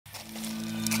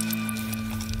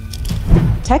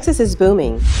Texas is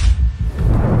booming.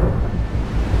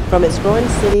 From its growing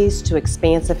cities to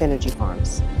expansive energy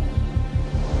farms.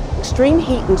 Extreme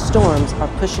heat and storms are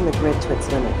pushing the grid to its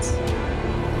limits.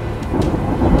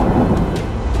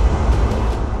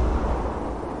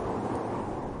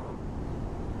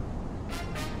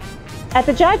 At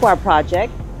the Jaguar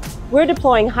project, we're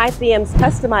deploying HiTHIUM's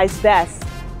customized BESS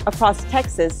across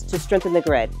Texas to strengthen the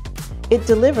grid. It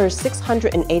delivers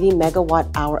 680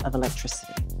 megawatt-hour of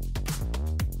electricity,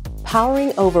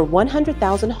 powering over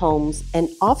 100,000 homes and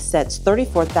offsets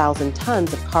 34,000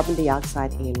 tons of carbon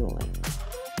dioxide annually,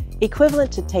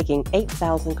 equivalent to taking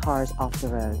 8,000 cars off the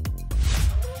road.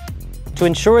 To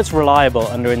ensure it's reliable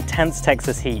under intense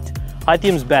Texas heat,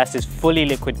 HiTHIUM's BESS is fully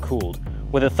liquid-cooled,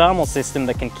 with a thermal system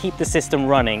that can keep the system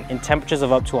running in temperatures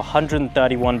of up to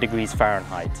 131 degrees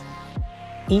Fahrenheit.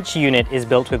 Each unit is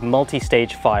built with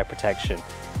multi-stage fire protection,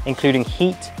 including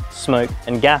heat, smoke,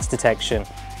 and gas detection,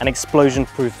 and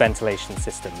explosion-proof ventilation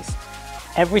systems.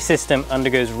 Every system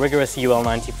undergoes rigorous UL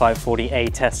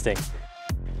 9540A testing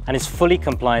and is fully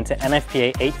compliant to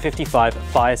NFPA 855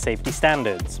 fire safety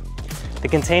standards. The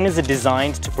containers are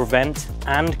designed to prevent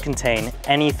and contain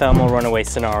any thermal runaway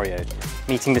scenario,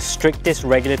 meeting the strictest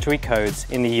regulatory codes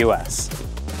in the US.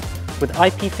 With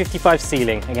IP55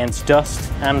 sealing against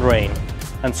dust and rain,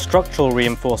 and structural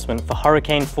reinforcement for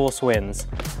hurricane-force winds,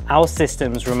 our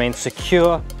systems remain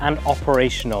secure and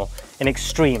operational in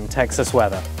extreme Texas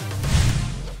weather.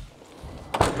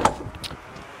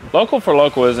 Local for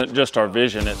local isn't just our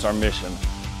vision, it's our mission.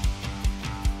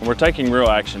 And we're taking real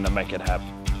action to make it happen.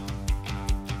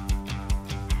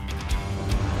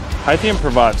 HiTHIUM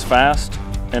provides fast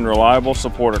and reliable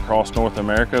support across North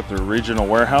America through regional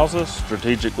warehouses,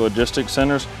 strategic logistics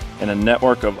centers, and a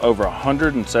network of over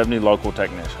 170 local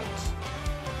technicians.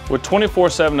 With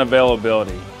 24/7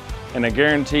 availability and a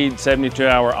guaranteed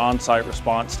 72-hour on-site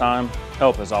response time,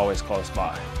 help is always close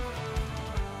by.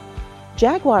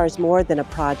 Jaguar is more than a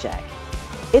project.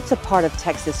 It's a part of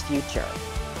Texas' future.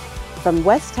 From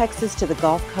West Texas to the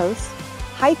Gulf Coast,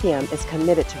 HiTHIUM is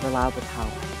committed to reliable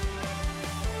power.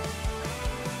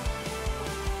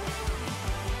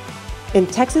 In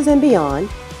Texas and beyond,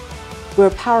 we're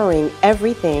powering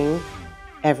everything,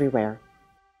 everywhere.